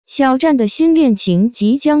小站的新恋情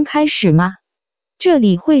即将开始吗？这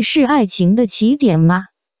里会是爱情的起点吗？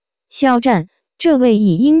肖战，这位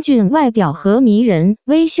以英俊外表和迷人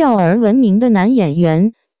微笑而闻名的男演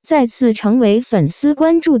员，再次成为粉丝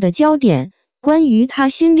关注的焦点。关于他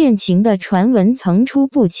新恋情的传闻层出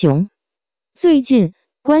不穷。最近，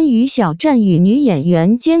关于小战与女演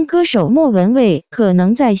员兼歌手莫文蔚可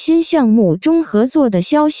能在新项目中合作的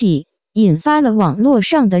消息，引发了网络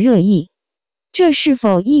上的热议。这是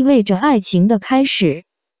否意味着爱情的开始？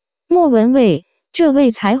莫文蔚，这位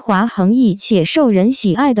才华横溢且受人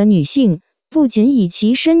喜爱的女性，不仅以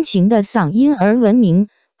其深情的嗓音而闻名，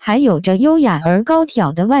还有着优雅而高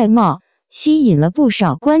挑的外貌，吸引了不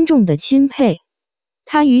少观众的钦佩。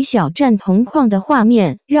她与小战同框的画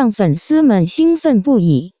面让粉丝们兴奋不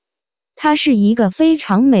已。她是一个非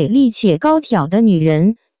常美丽且高挑的女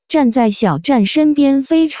人，站在小战身边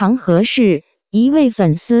非常合适。一位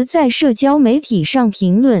粉丝在社交媒体上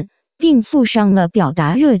评论，并附上了表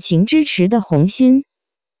达热情支持的红心。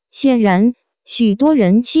显然，许多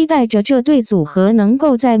人期待着这对组合能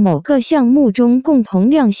够在某个项目中共同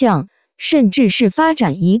亮相，甚至是发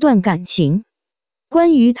展一段感情。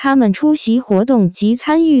关于他们出席活动及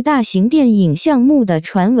参与大型电影项目的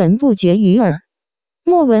传闻不绝于耳。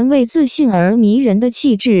莫文蔚自信而迷人的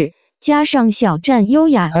气质，加上小战优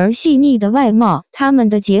雅而细腻的外貌，他们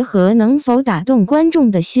的结合能否打动观众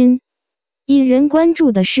的心？引人关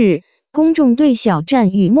注的是，公众对小战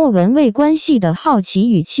与莫文蔚关系的好奇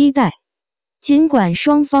与期待。尽管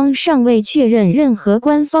双方尚未确认任何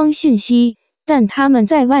官方信息，但他们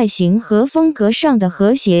在外形和风格上的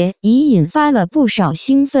和谐已引发了不少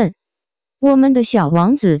兴奋。我们的小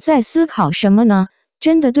王子在思考什么呢？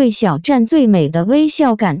真的对小战最美的微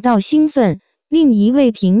笑感到兴奋。另一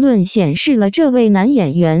位评论显示了这位男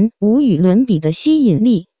演员无与伦比的吸引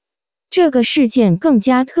力。这个事件更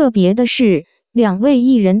加特别的是，两位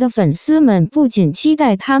艺人的粉丝们不仅期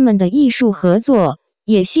待他们的艺术合作，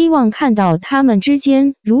也希望看到他们之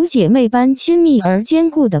间如姐妹般亲密而坚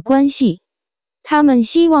固的关系。他们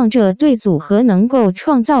希望这对组合能够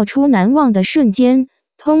创造出难忘的瞬间，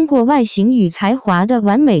通过外形与才华的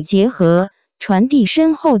完美结合，传递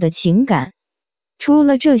深厚的情感。除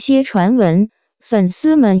了这些传闻，粉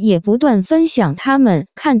丝们也不断分享他们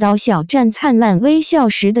看到小战灿烂微笑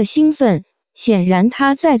时的兴奋，显然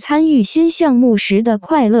他在参与新项目时的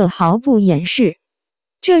快乐毫不掩饰。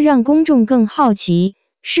这让公众更好奇，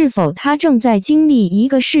是否他正在经历一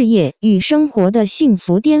个事业与生活的幸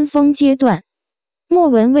福巅峰阶段？莫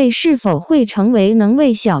文蔚是否会成为能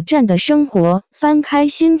为小战的生活翻开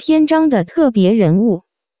新篇章的特别人物？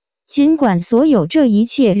尽管所有这一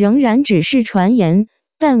切仍然只是传言，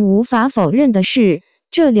但无法否认的是，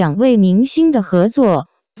这两位明星的合作，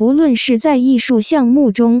不论是在艺术项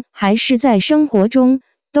目中还是在生活中，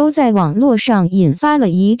都在网络上引发了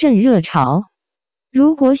一阵热潮。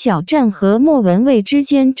如果小战和莫文蔚之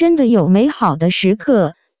间真的有美好的时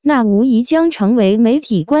刻，那无疑将成为媒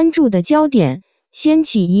体关注的焦点，掀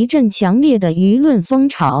起一阵强烈的舆论风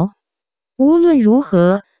潮。无论如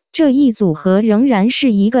何，这一组合仍然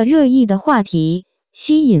是一个热议的话题，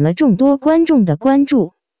吸引了众多观众的关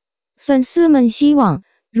注。粉丝们希望，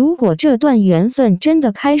如果这段缘分真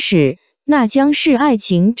的开始，那将是爱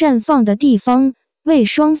情绽放的地方，为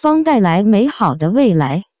双方带来美好的未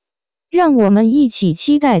来。让我们一起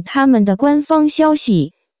期待他们的官方消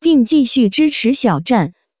息，并继续支持小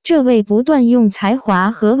战，这位不断用才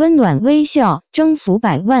华和温暖微笑征服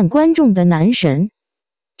百万观众的男神。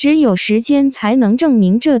只有时间才能证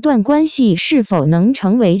明这段关系是否能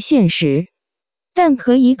成为现实。但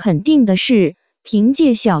可以肯定的是，凭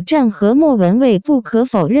借小战和莫文蔚不可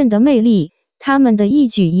否认的魅力，他们的一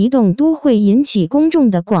举一动都会引起公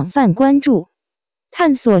众的广泛关注。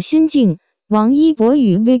探索心境，王一博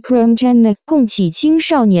与 Vietnamese 共启青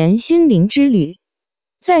少年心灵之旅。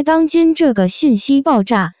在当今这个信息爆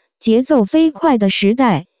炸、节奏飞快的时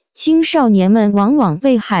代，青少年们往往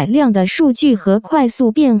被海量的数据和快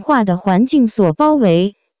速变化的环境所包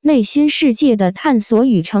围，内心世界的探索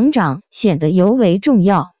与成长显得尤为重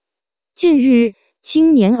要。近日，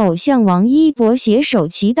青年偶像王一博携手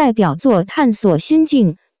其代表作《探索心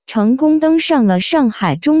境》，成功登上了上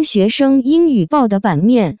海中学生英语报的版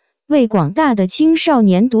面，为广大的青少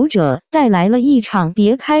年读者带来了一场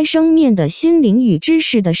别开生面的心灵与知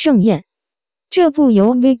识的盛宴。这部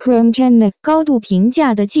由 Vietnamese 高度评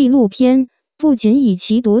价的纪录片，不仅以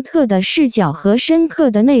其独特的视角和深刻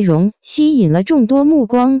的内容吸引了众多目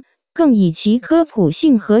光，更以其科普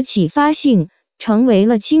性和启发性，成为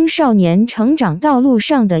了青少年成长道路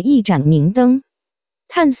上的一盏明灯。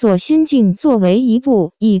探索心境作为一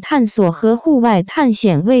部以探索和户外探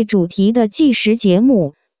险为主题的纪实节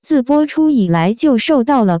目，自播出以来就受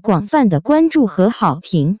到了广泛的关注和好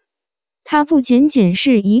评。它不仅仅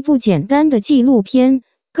是一部简单的纪录片，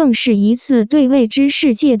更是一次对未知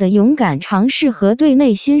世界的勇敢尝试和对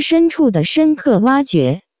内心深处的深刻挖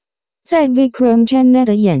掘。在 Vikram Chandna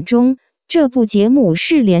的眼中，这部节目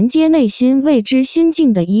是连接内心未知心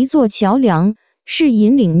境的一座桥梁，是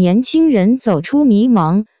引领年轻人走出迷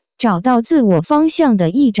茫，找到自我方向的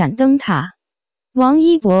一盏灯塔。王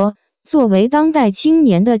一博作为当代青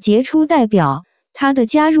年的杰出代表，他的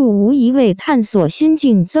加入无疑为探索心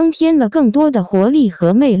境增添了更多的活力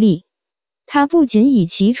和魅力。他不仅以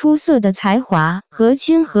其出色的才华和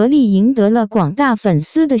亲和力赢得了广大粉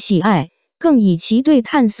丝的喜爱，更以其对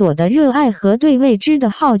探索的热爱和对未知的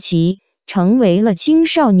好奇，成为了青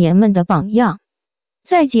少年们的榜样。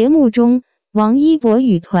在节目中，王一博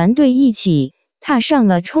与团队一起踏上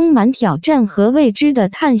了充满挑战和未知的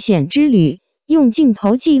探险之旅，用镜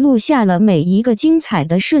头记录下了每一个精彩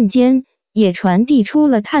的瞬间，也传递出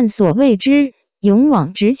了探索未知、勇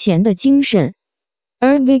往直前的精神。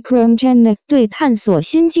而 Vikram Chandna 对探索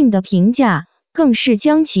心境的评价，更是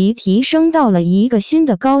将其提升到了一个新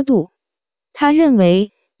的高度。他认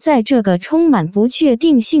为，在这个充满不确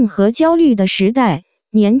定性和焦虑的时代，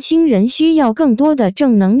年轻人需要更多的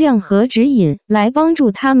正能量和指引，来帮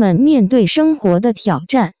助他们面对生活的挑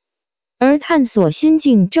战。而探索心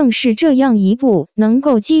境正是这样一部能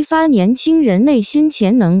够激发年轻人内心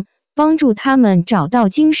潜能，帮助他们找到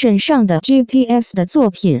精神上的 GPS 的作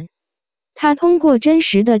品。他通过真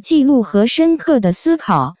实的记录和深刻的思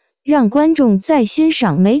考，让观众在欣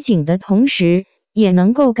赏美景的同时，也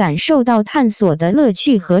能够感受到探索的乐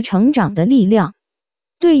趣和成长的力量。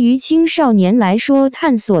对于青少年来说，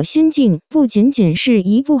探索心境不仅仅是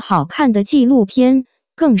一部好看的纪录片，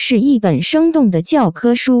更是一本生动的教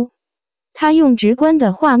科书。他用直观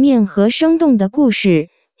的画面和生动的故事，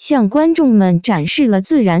向观众们展示了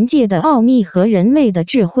自然界的奥秘和人类的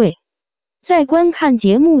智慧。在观看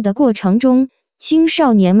节目的过程中，青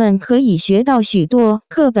少年们可以学到许多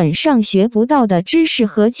课本上学不到的知识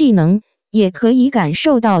和技能，也可以感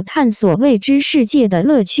受到探索未知世界的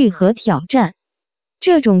乐趣和挑战。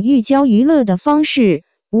这种寓教于乐的方式，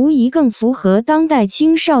无疑更符合当代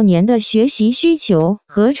青少年的学习需求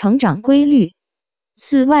和成长规律。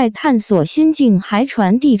此外，探索心境还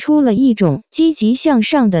传递出了一种积极向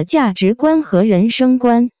上的价值观和人生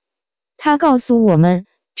观。它告诉我们，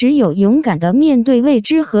只有勇敢地面对未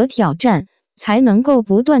知和挑战，才能够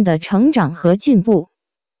不断地成长和进步。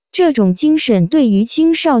这种精神对于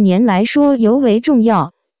青少年来说尤为重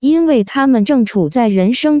要，因为他们正处在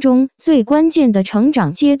人生中最关键的成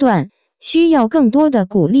长阶段，需要更多的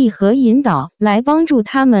鼓励和引导，来帮助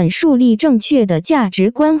他们树立正确的价值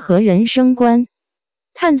观和人生观。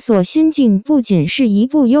探索心境不仅是一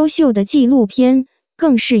部优秀的纪录片，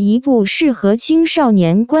更是一部适合青少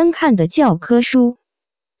年观看的教科书。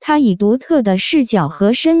它以独特的视角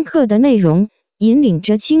和深刻的内容，引领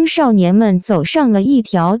着青少年们走上了一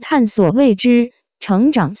条探索未知、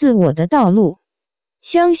成长自我的道路。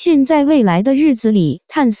相信在未来的日子里，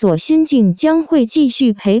探索心境将会继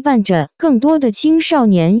续陪伴着更多的青少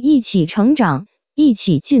年一起成长，一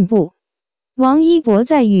起进步。王一博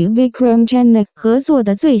在与 Vikram Chandna 合作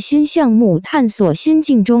的最新项目《探索心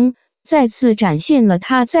境》中，再次展现了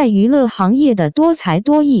他在娱乐行业的多才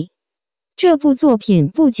多艺。这部作品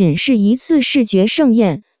不仅是一次视觉盛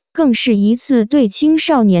宴，更是一次对青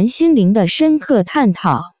少年心灵的深刻探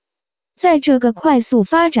讨。在这个快速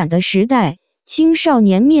发展的时代，青少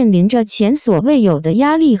年面临着前所未有的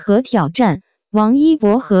压力和挑战。王一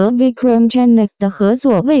博和 Vikram Chandna 的合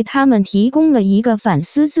作为他们提供了一个反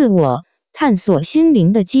思自我、探索心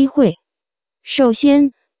灵的机会。首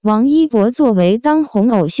先，王一博作为当红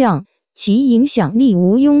偶像，其影响力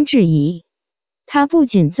毋庸置疑。他不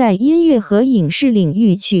仅在音乐和影视领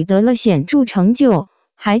域取得了显著成就，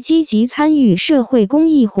还积极参与社会公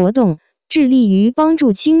益活动，致力于帮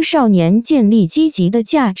助青少年建立积极的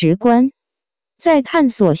价值观。在探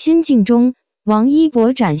索心境中，王一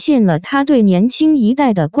博展现了他对年轻一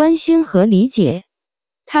代的关心和理解。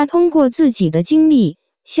他通过自己的经历，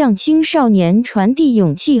向青少年传递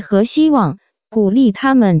勇气和希望，鼓励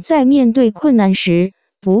他们在面对困难时，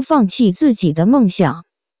不放弃自己的梦想。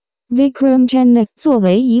Vikram Chandna 作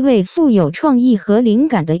为一位富有创意和灵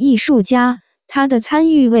感的艺术家，他的参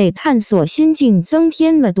与为探索心境增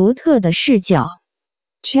添了独特的视角。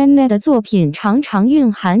Chandna 的作品常常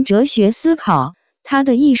蕴含哲学思考，他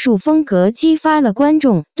的艺术风格激发了观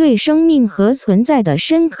众对生命和存在的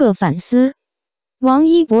深刻反思。王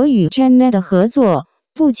一博与 Chandna 的合作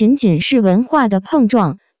不仅仅是文化的碰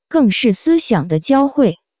撞，更是思想的交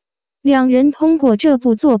汇。两人通过这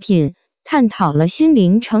部作品探讨了心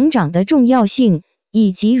灵成长的重要性，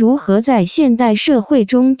以及如何在现代社会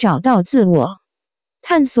中找到自我。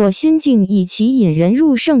探索心境以其引人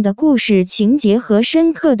入胜的故事情节和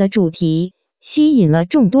深刻的主题，吸引了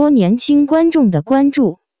众多年轻观众的关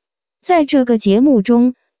注。在这个节目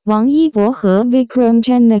中，王一博和 Vikram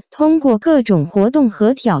Janak 通过各种活动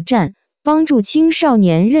和挑战，帮助青少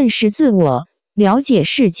年认识自我，了解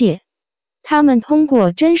世界。他们通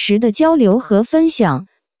过真实的交流和分享，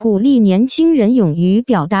鼓励年轻人勇于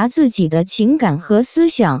表达自己的情感和思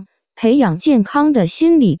想，培养健康的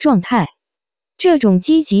心理状态。这种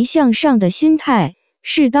积极向上的心态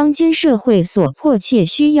是当今社会所迫切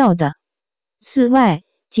需要的。此外，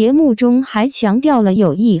节目中还强调了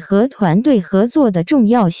友谊和团队合作的重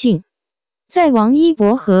要性。在王一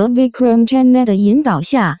博和 Vikram Janak 的引导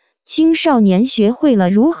下，青少年学会了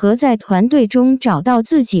如何在团队中找到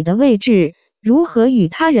自己的位置，如何与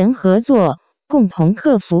他人合作，共同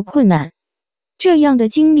克服困难。这样的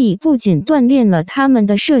经历不仅锻炼了他们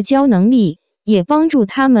的社交能力，也帮助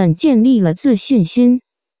他们建立了自信心。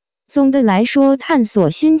总的来说，探索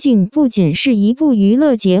心境不仅是一部娱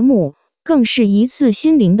乐节目，更是一次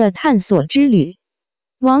心灵的探索之旅。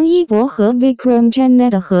王一博和 Vikram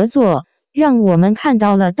Janak 的合作，让我们看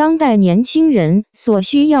到了当代年轻人所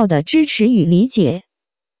需要的支持与理解。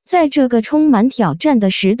在这个充满挑战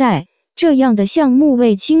的时代，这样的项目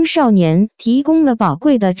为青少年提供了宝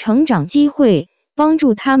贵的成长机会，帮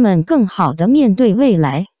助他们更好地面对未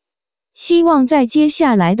来。希望在接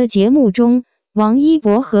下来的节目中，王一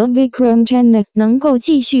博和 Vikram Janak 能够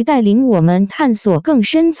继续带领我们探索更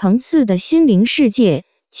深层次的心灵世界，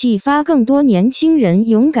启发更多年轻人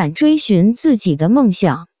勇敢追寻自己的梦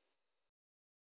想。